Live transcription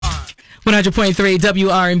100.3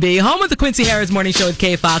 WRNB, home of the Quincy Harris Morning Show with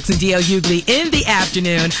K Fox and DL Hughley in the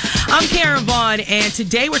afternoon. I'm Karen Vaughn, and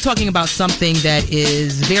today we're talking about something that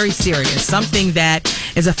is very serious, something that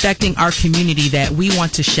is affecting our community that we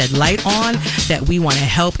want to shed light on, that we want to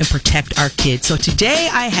help and protect our kids. So today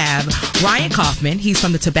I have Ryan Kaufman. He's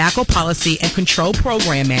from the Tobacco Policy and Control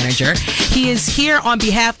Program Manager. He is here on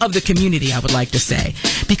behalf of the community, I would like to say,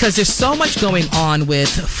 because there's so much going on with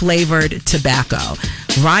flavored tobacco.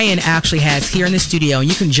 Ryan actually has here in the studio, and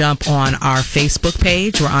you can jump on our Facebook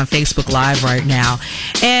page. We're on Facebook Live right now.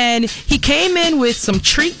 And he came in with some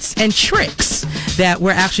treats and tricks that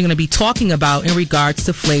we're actually going to be talking about in regards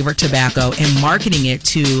to flavored tobacco and marketing it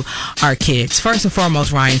to our kids. First and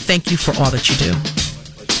foremost, Ryan, thank you for all that you do.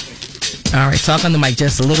 All right, talk on the mic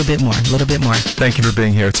just a little bit more. Thank you for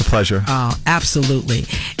being here. It's a pleasure. Oh, absolutely.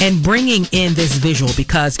 And bringing in this visual,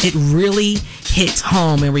 because it really hits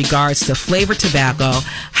home in regards to flavored tobacco,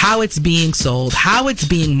 how it's being sold, how it's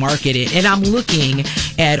being marketed. And I'm looking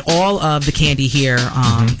at all of the candy here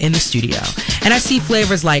in the studio. And I see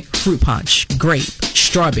flavors like fruit punch, grape,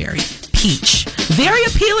 strawberry, peach. Very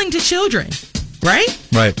appealing to children, right?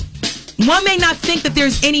 Right. One may not think that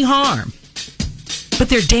there's any harm, but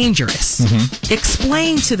they're dangerous.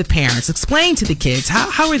 Explain to the parents, explain to the kids,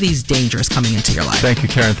 how are these dangerous coming into your life? Thank you,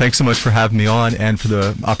 Karen. Thanks so much for having me on and for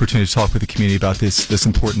the opportunity to talk with the community about this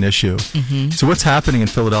important issue. So what's happening in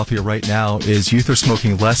Philadelphia right now is youth are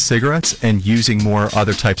smoking less cigarettes and using more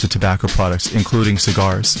other types of tobacco products, including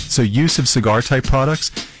cigars. So use of cigar-type products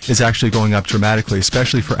is actually going up dramatically,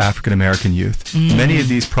 especially for African-American youth. Many of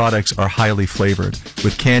these products are highly flavored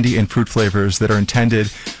with candy and fruit flavors that are intended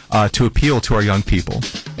to appeal to our young people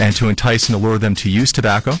and to entice and allure them to use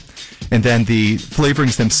tobacco. And then the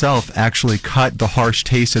flavorings themselves actually cut the harsh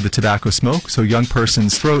taste of the tobacco smoke, so a young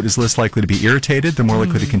person's throat is less likely to be irritated. They're more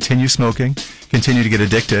likely to continue smoking, continue to get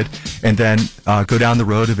addicted, and then go down the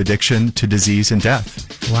road of addiction to disease and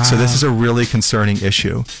death. Wow. So this is a really concerning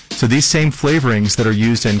issue. So these same flavorings that are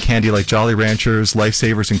used in candy like Jolly Ranchers,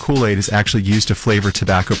 Lifesavers, and Kool-Aid is actually used to flavor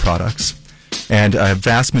tobacco products. And a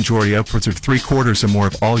vast majority, upwards of 3/4 or more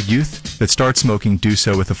of all youth that start smoking do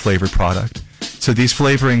so with a flavored product. So these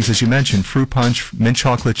flavorings, as you mentioned, fruit punch, mint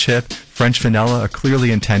chocolate chip, French vanilla, are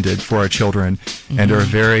clearly intended for our children and are a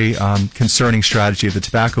very concerning strategy of the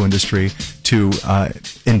tobacco industry to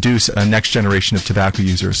induce a next generation of tobacco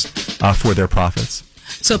users for their profits.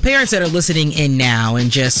 So parents that are listening in now and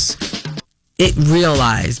just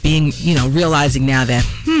realizing now that,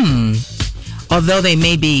 although they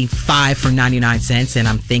may be 5 for 99 cents and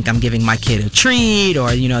I'm giving my kid a treat,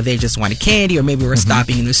 or, they just want a candy, or maybe we're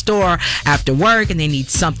stopping in the store after work and they need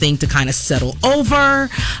something to kind of settle over,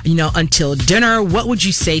 until dinner, what would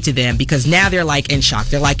you say to them? Because now they're like in shock.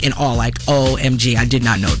 They're like in awe, like, OMG, I did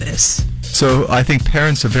not know this. So I think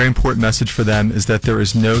parents, a very important message for them is that there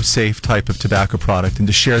is no safe type of tobacco product, and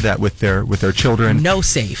to share that with their children. No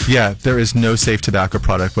safe. Yeah, there is no safe tobacco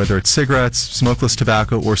product, whether it's cigarettes, smokeless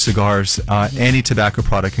tobacco, or cigars. Any tobacco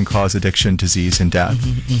product can cause addiction, disease, and death.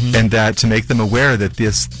 And that to make them aware that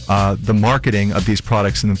the marketing of these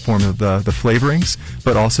products in the form of the flavorings,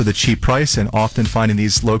 but also the cheap price, and often finding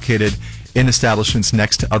these located in establishments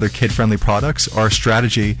next to other kid-friendly products, are a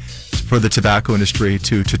strategy for the tobacco industry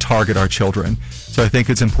to target our children. So I think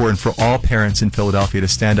it's important for all parents in Philadelphia to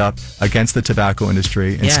stand up against the tobacco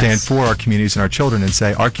industry and stand for our communities and our children and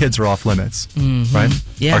say, our kids are off limits, right?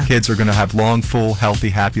 Yeah. Our kids are going to have long, full, healthy,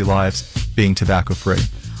 happy lives being tobacco-free.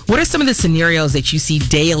 What are some of the scenarios that you see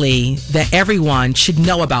daily that everyone should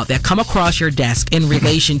know about that come across your desk in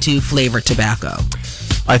relation to flavored tobacco?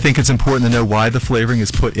 I think it's important to know why the flavoring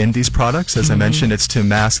is put in these products. As I mentioned, it's to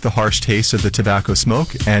mask the harsh taste of the tobacco smoke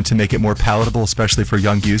and to make it more palatable, especially for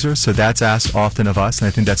young users. So that's asked often of us, and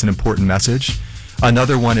I think that's an important message.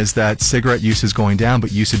 Another one is that cigarette use is going down,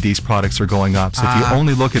 but use of these products are going up. So if you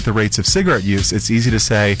only look at the rates of cigarette use, it's easy to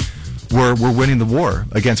say we're winning the war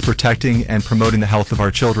against protecting and promoting the health of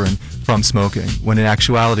our children from smoking, when in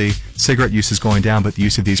actuality, cigarette use is going down, but the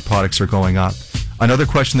use of these products are going up. Another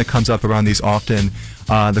question that comes up around these often,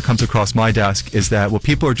 that comes across my desk, is that, well,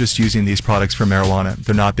 people are just using these products for marijuana.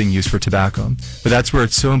 They're not being used for tobacco. But that's where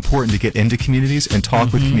it's so important to get into communities and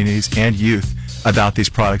talk with communities and youth about these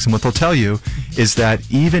products. And what they'll tell you is that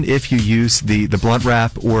even if you use the blunt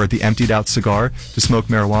wrap or the emptied out cigar to smoke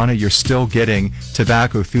marijuana, you're still getting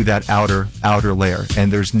tobacco through that outer layer,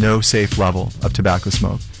 and there's no safe level of tobacco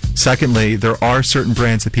smoke. Secondly, there are certain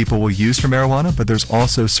brands that people will use for marijuana, but there's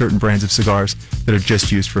also certain brands of cigars that are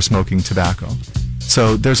just used for smoking tobacco.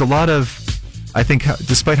 So there's a lot of I think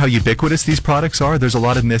despite how ubiquitous these products are, there's a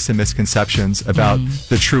lot of myths and misconceptions about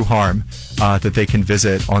the true harm that they can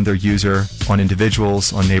visit on their user, on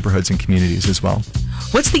individuals, on neighborhoods and communities as well.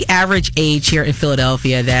 What's the average age here in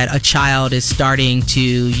Philadelphia that a child is starting to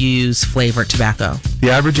use flavored tobacco? The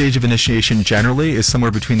average age of initiation generally is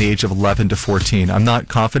somewhere between the age of 11 to 14. I'm not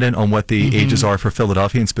confident on what the ages are for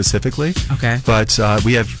Philadelphia specifically. Okay. But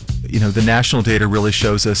we have, the national data really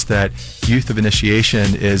shows us that youth of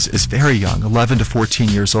initiation is very young, 11 to 14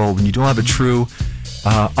 years old, when you don't have a true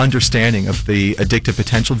understanding of the addictive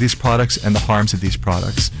potential of these products and the harms of these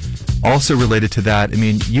products. Also related to that,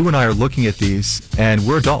 you and I are looking at these, and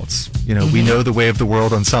we're adults. We know the way of the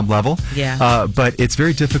world on some level. Yeah. But it's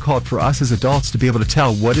very difficult for us as adults to be able to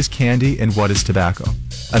tell what is candy and what is tobacco.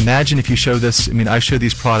 Imagine if you show this. I show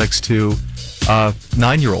these products to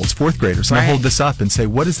 9-year-olds, 4th graders, and I hold this up and say,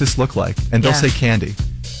 "What does this look like?" And they'll say candy.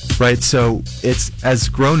 Right, so it's, as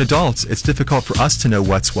grown adults, it's difficult for us to know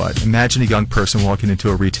what's what. Imagine a young person walking into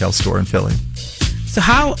a retail store in Philly. So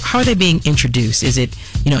how are they being introduced? Is it,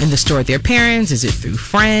 in the store with their parents? Is it through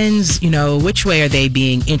friends? Which way are they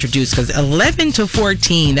being introduced? Because 11 to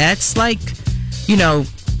 14, that's like,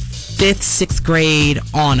 5th, 6th grade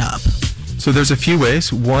on up. So there's a few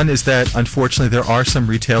ways. One is that, unfortunately, there are some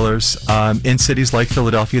retailers in cities like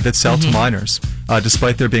Philadelphia that sell to minors,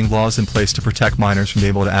 despite there being laws in place to protect minors from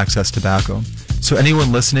being able to access tobacco. So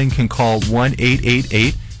anyone listening can call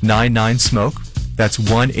 1-888-99-SMOKE. That's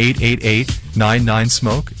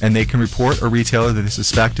 1-888-99-SMOKE, and they can report a retailer that they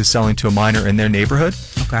suspect is selling to a minor in their neighborhood.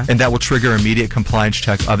 Okay. And that will trigger immediate compliance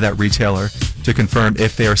check of that retailer to confirm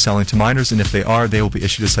if they are selling to minors, and if they are, they will be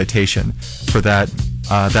issued a citation for that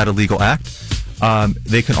illegal act.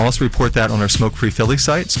 They can also report that on our Smoke Free Philly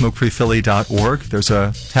site, smokefreephilly.org. There's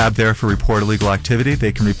a tab there for report illegal activity.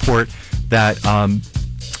 They can report that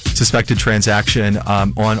suspected transaction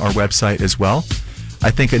on our website as well. I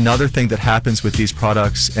think another thing that happens with these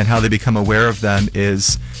products and how they become aware of them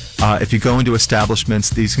is if you go into establishments,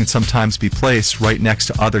 these can sometimes be placed right next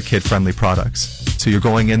to other kid-friendly products. So you're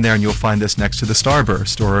going in there and you'll find this next to the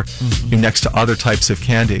Starburst or next to other types of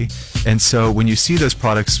candy. And so when you see those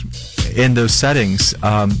products in those settings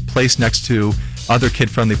placed next to other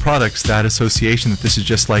kid-friendly products, that association that this is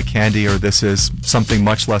just like candy or this is something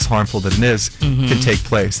much less harmful than it is can take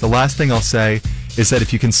place. The last thing I'll say is that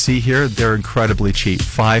if you can see here, they're incredibly cheap,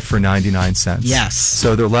 5 for 99 cents. Yes.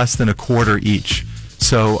 So they're less than a quarter each.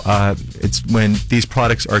 So it's when these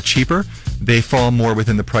products are cheaper, they fall more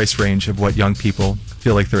within the price range of what young people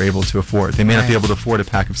feel like they're able to afford. They may not be able to afford a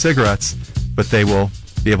pack of cigarettes, but they will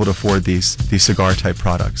be able to afford these cigar-type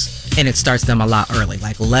products. And it starts them a lot early.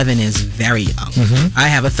 Like 11 is very young. I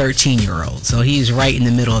have a 13-year-old, so he's right in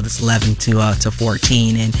the middle of this 11 to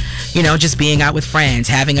 14. And, just being out with friends,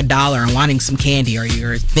 having $1 and wanting some candy, or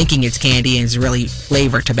you're thinking it's candy and it's really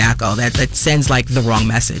flavored tobacco, that sends like the wrong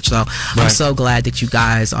message. So I'm so glad that you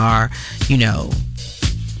guys are,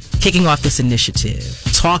 kicking off this initiative,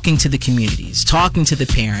 talking to the communities, talking to the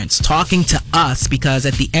parents, talking to us, because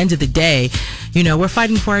at the end of the day, we're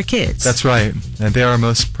fighting for our kids. That's right. And they are our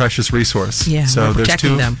most precious resource. Yeah, so we're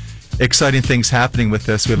protecting there's them. Exciting things happening with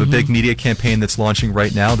this. We have a big media campaign that's launching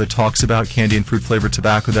right now that talks about candy and fruit flavored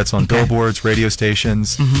tobacco. That's on billboards, radio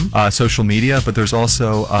stations, social media. But there's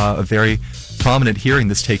also a very prominent hearing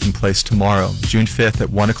that's taking place tomorrow, June 5th at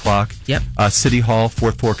 1 o'clock. Yep. City Hall,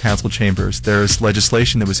 4th floor council chambers. There's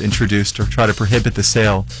legislation that was introduced to try to prohibit the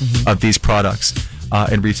sale of these products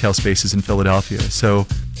in retail spaces in Philadelphia. So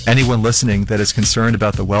anyone listening that is concerned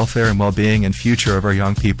about the welfare and well-being and future of our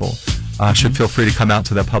young people should feel free to come out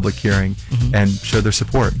to that public hearing and show their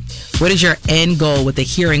support. What is your end goal with the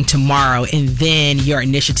hearing tomorrow and then your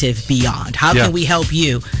initiative beyond? How can we help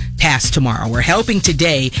you pass tomorrow? We're helping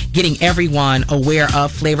today, getting everyone aware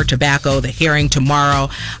of flavored tobacco. The hearing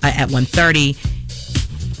tomorrow at 1:30.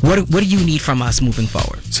 What do you need from us moving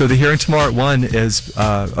forward? So the hearing tomorrow at 1 is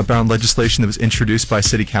about legislation that was introduced by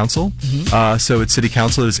City Council. So it's City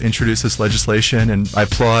Council that has introduced this legislation, and I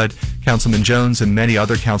applaud Councilman Jones and many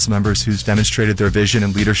other council members who's demonstrated their vision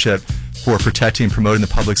and leadership for protecting and promoting the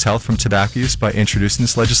public's health from tobacco use by introducing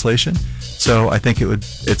this legislation. So I think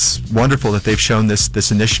it's wonderful that they've shown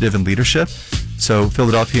this initiative and leadership. So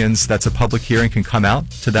Philadelphians, that's a public hearing, can come out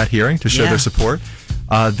to that hearing to show their support.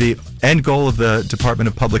 The end goal of the Department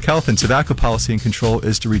of Public Health and Tobacco Policy and Control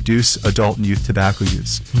is to reduce adult and youth tobacco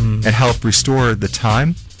use and help restore the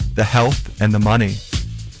time, the health, and the money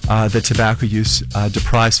that tobacco use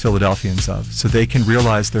deprives Philadelphians of, so they can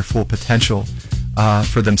realize their full potential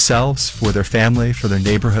for themselves, for their family, for their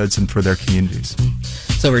neighborhoods, and for their communities.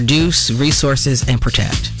 So reduce, resources, and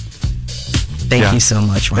protect. Thank you so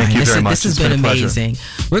much, Ryan. Thank you very much. This has been amazing.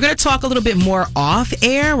 We're going to talk a little bit more off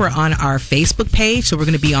air. We're on our Facebook page, so we're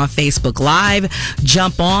going to be on Facebook Live.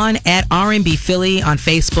 Jump on at R&B Philly on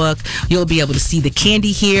Facebook. You'll be able to see the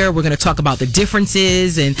candy here. We're going to talk about the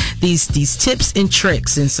differences and these tips and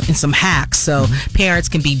tricks and some hacks so parents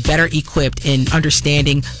can be better equipped in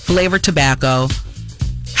understanding flavored tobacco,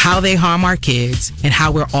 how they harm our kids, and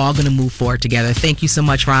how we're all going to move forward together. Thank you so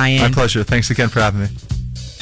much, Ryan. My pleasure. Thanks again for having me.